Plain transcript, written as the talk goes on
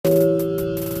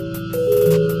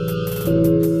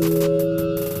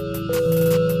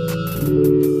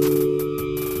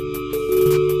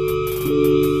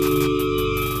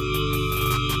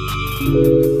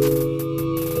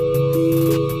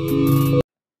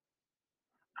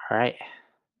All right.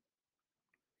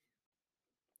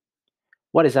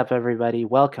 What is up, everybody?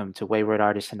 Welcome to Wayward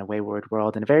Artists in a Wayward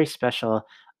World and a very special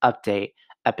update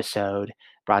episode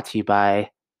brought to you by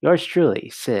yours truly,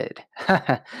 Sid.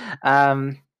 I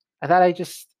thought I'd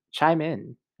just chime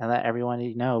in and let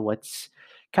everyone know what's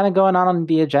kind of going on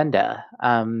the agenda.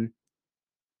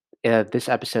 This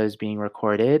episode is being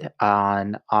recorded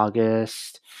on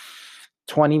August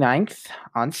 29th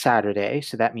on Saturday.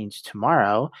 So that means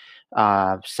tomorrow,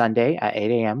 Sunday at 8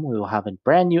 a.m., we will have a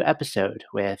brand new episode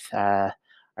with our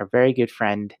very good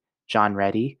friend, John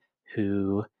Reddy,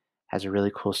 who has a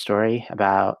really cool story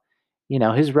about,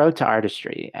 his road to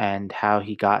artistry and how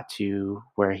he got to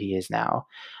where he is now.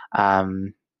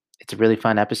 Um, it's a really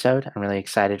fun episode. I'm really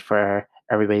excited for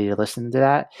everybody to listen to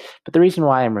that. But the reason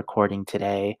why I'm recording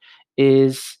today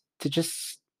is to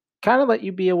just kind of let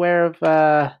you be aware of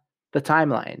the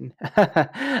timeline.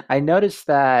 I noticed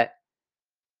that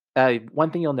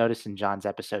one thing you'll notice in John's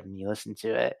episode when you listen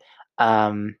to it,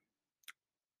 um,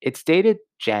 it's dated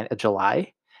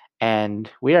July, and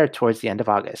we are towards the end of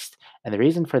August. And the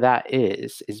reason for that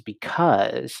is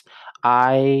because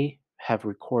I have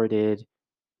recorded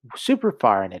super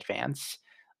far in advance,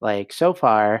 like so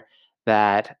far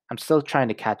that I'm still trying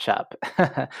to catch up.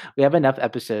 We have enough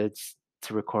episodes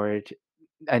to record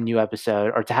a new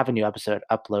episode or to have a new episode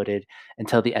uploaded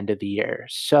until the end of the year.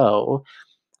 So,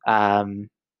 um,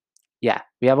 yeah,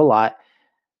 we have a lot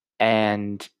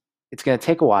and it's going to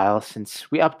take a while since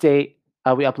we upload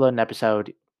an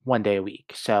episode one day a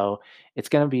week. So it's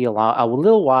going to be a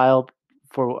little while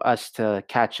for us to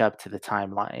catch up to the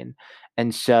timeline.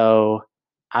 And so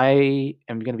I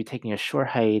am going to be taking a short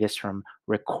hiatus from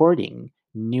recording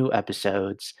new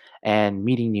episodes and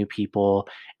meeting new people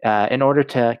in order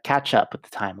to catch up with the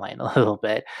timeline a little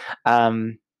bit.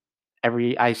 Um,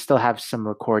 every I still have some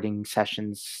recording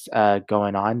sessions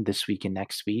going on this week and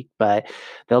next week, but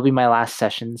they'll be my last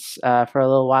sessions for a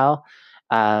little while.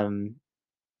 Um,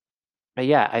 but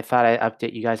yeah, I thought I'd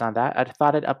update you guys on that. I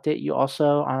thought I'd update you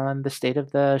also on the state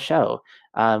of the show.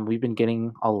 We've been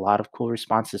getting a lot of cool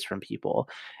responses from people.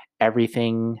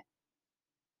 Everything,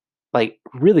 like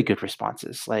really good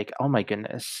responses. Like, oh my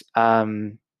goodness,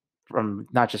 from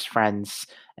not just friends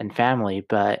and family,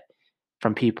 but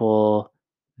from people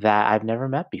that I've never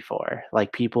met before.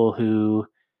 Like people who,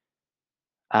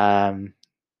 um,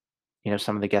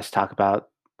 some of the guests talk about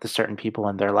the certain people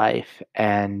in their life,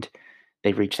 and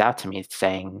they've reached out to me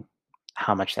saying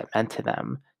how much that meant to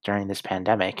them during this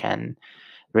pandemic, and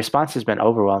the response has been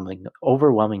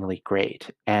overwhelmingly great.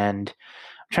 And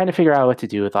I'm trying to figure out what to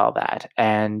do with all that.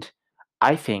 And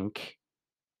I think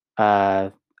uh,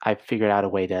 I've figured out a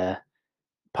way to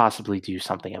possibly do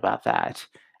something about that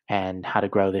and how to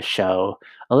grow this show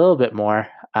a little bit more.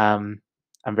 I'm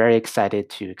very excited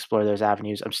to explore those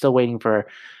avenues. I'm still waiting for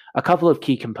a couple of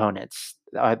key components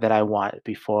that I want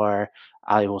before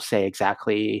I will say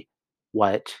exactly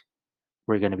what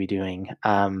we're going to be doing.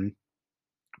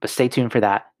 But stay tuned for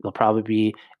that. It'll probably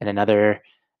be in another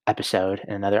episode,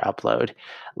 in another upload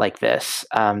like this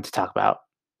to talk about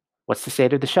what's the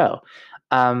state of the show.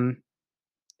 Um,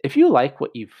 if you like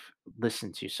what you've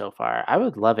listened to so far, I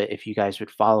would love it if you guys would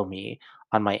follow me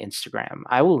on my Instagram.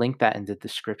 I will link that in the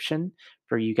description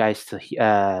for you guys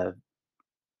to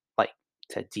like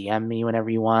to DM me whenever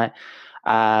you want.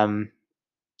 Um,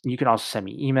 you can also send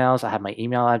me emails. I have my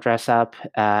email address up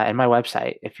and my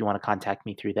website if you want to contact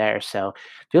me through there. So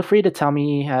feel free to tell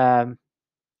me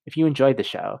if you enjoyed the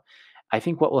show. I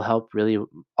think what will help really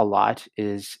a lot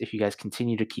is if you guys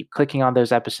continue to keep clicking on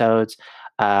those episodes,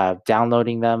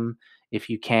 downloading them if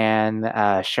you can,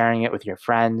 sharing it with your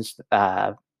friends,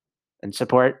 and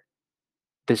support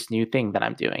this new thing that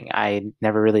I'm doing. I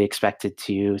never really expected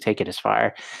to take it as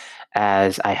far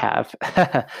as I have,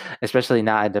 especially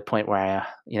not at the point where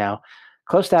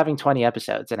close to having 20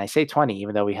 episodes. And I say 20,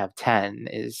 even though we have 10,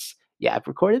 is yeah, I've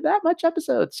recorded that much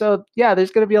episodes. So yeah,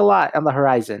 there's going to be a lot on the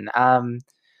horizon.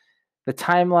 The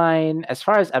timeline, as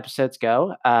far as episodes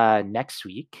go, next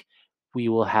week we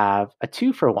will have a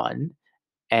 2-for-1,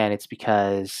 and it's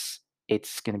because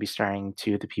it's going to be starring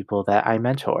two of the people that I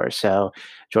mentor. So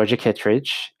Georgia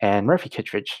Kittredge and Murphy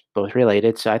Kittredge, both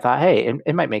related. So I thought, hey,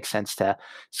 it might make sense to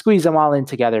squeeze them all in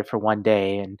together for one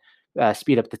day and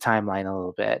speed up the timeline a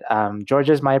little bit.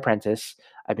 Georgia's my apprentice.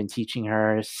 I've been teaching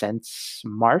her since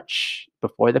March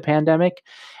before the pandemic,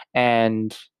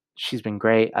 and she's been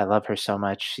great. I love her so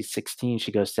much. She's 16.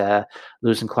 She goes to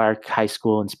Lewis and Clark High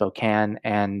School in Spokane,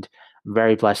 and I'm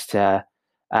very blessed to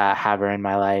have her in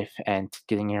my life and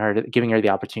giving her the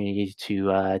opportunity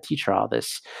to teach her all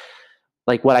this,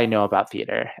 like what I know about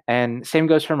theater. And same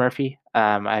goes for Murphy.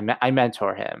 I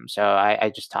mentor him, so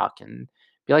I just talk and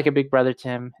be like a big brother to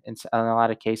him in a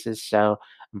lot of cases. So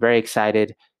I'm very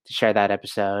excited to share that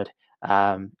episode.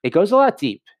 It goes a lot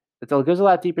deep. It goes a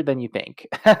lot deeper than you think,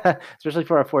 especially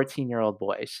for a 14-year-old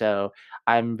boy. So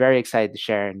I'm very excited to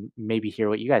share and maybe hear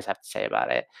what you guys have to say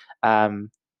about it. Um,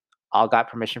 all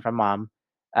got permission from mom.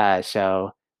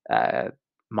 So uh,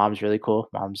 mom's really cool.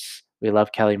 We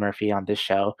love Kelly Murphy on this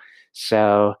show.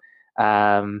 So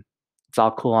um, it's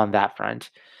all cool on that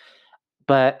front.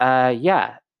 But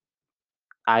yeah,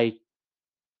 I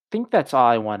think that's all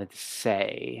I wanted to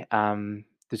say.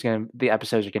 The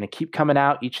episodes are gonna keep coming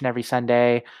out each and every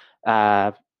Sunday.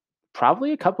 Uh,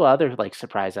 Probably a couple other like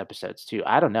surprise episodes too.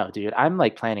 I don't know, dude. I'm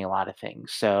like planning a lot of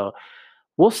things, so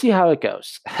we'll see how it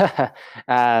goes. Like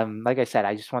I said,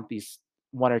 I just want these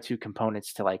one or two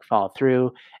components to like fall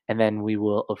through, and then we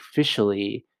will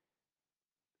officially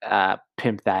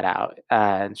pimp that out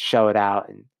and show it out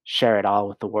and share it all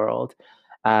with the world.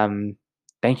 Um,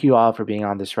 Thank you all for being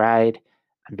on this ride.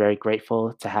 I'm very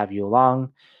grateful to have you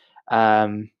along.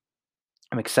 Um,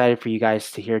 I'm excited for you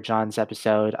guys to hear John's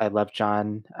episode. I love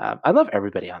John. I love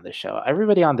everybody on this show.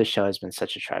 Everybody on this show has been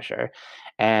such a treasure.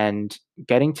 And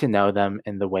getting to know them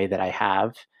in the way that I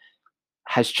have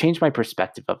has changed my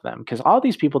perspective of them because all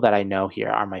these people that I know here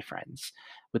are my friends,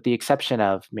 with the exception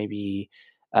of maybe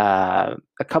a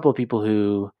couple of people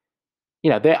who,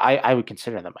 I would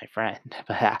consider them my friend,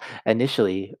 but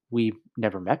initially we've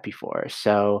never met before.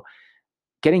 So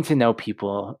getting to know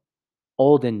people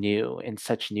old and new in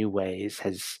such new ways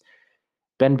has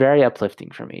been very uplifting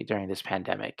for me during this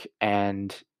pandemic.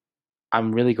 And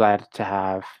I'm really glad to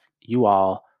have you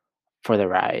all for the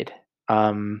ride.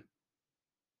 Um,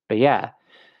 but yeah,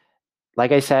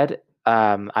 like I said,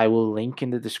 I will link in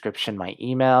the description my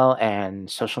email and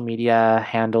social media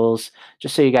handles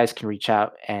just so you guys can reach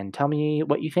out and tell me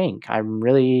what you think. I'm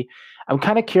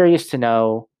kind of curious to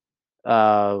know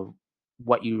uh,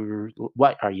 what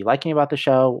are you liking about the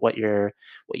show, what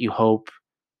you hope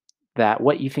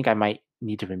what you think I might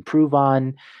need to improve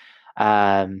on.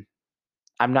 Um,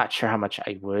 I'm not sure how much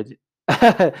I would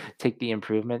take the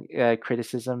improvement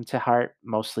criticism to heart,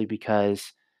 mostly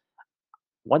because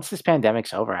once this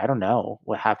pandemic's over, I don't know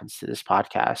what happens to this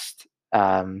podcast.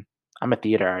 I'm a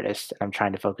theater artist and I'm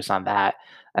trying to focus on that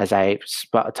as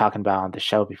talking about on the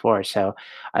show before. So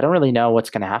I don't really know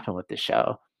what's going to happen with this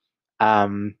show.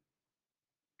 Um,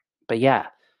 but yeah,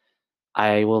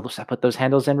 I will put those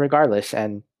handles in regardless,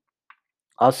 and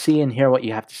I'll see and hear what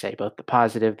you have to say, both the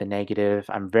positive, the negative.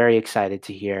 I'm very excited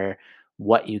to hear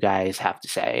what you guys have to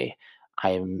say.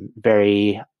 I'm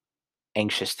very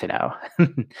anxious to know.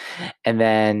 And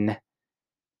then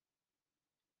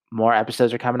more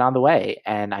episodes are coming on the way.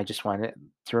 And I just wanted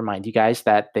to remind you guys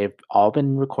that they've all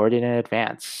been recorded in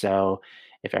advance. So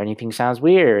if anything sounds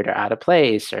weird or out of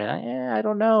place or I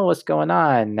don't know what's going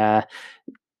on,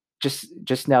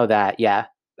 just know that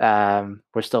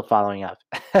we're still following up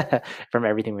from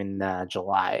everything in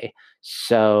July.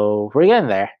 So we're getting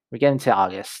there. We're getting to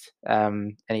August,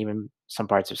 and even some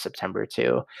parts of September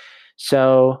too.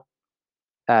 So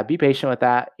be patient with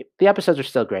that. The episodes are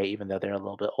still great, even though they're a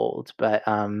little bit old. But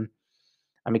I'm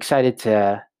excited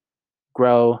to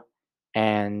grow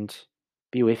and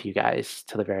be with you guys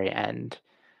till the very end.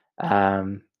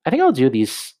 I think I'll do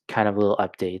these kind of little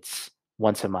updates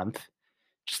once a month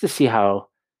just to see how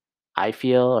I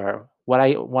feel or what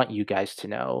I want you guys to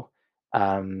know.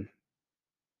 Um,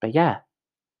 but yeah.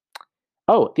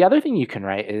 Oh, the other thing you can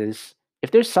write is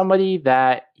if there's somebody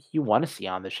that you want to see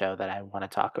on the show that I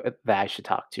want to that I should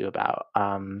talk to about.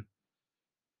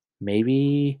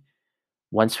 Maybe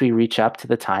once we reach up to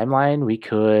the timeline, we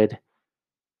could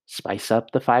spice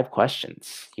up the 5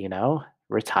 questions,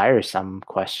 retire some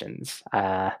questions.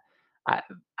 I,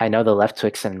 I know the left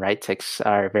Twix and right Twix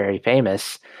are very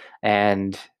famous,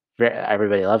 and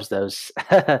everybody loves those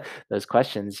those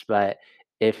questions. But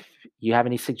if you have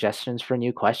any suggestions for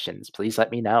new questions, please let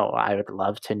me know. I would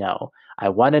love to know. I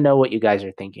want to know what you guys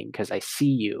are thinking because I see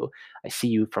you. I see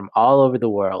you from all over the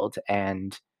world,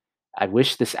 and I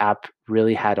wish this app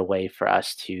really had a way for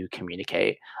us to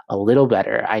communicate a little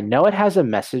better. I know it has a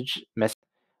message.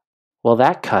 Well,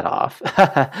 that cut off.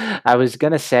 I was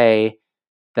gonna say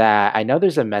that I know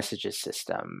there's a messages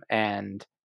system, and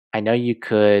I know you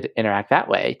could interact that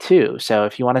way too. So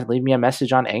if you want to leave me a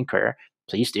message on Anchor,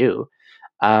 please do.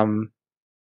 Um,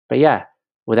 but yeah,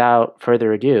 without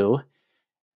further ado,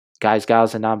 guys,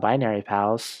 gals, and non-binary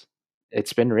pals,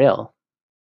 it's been real.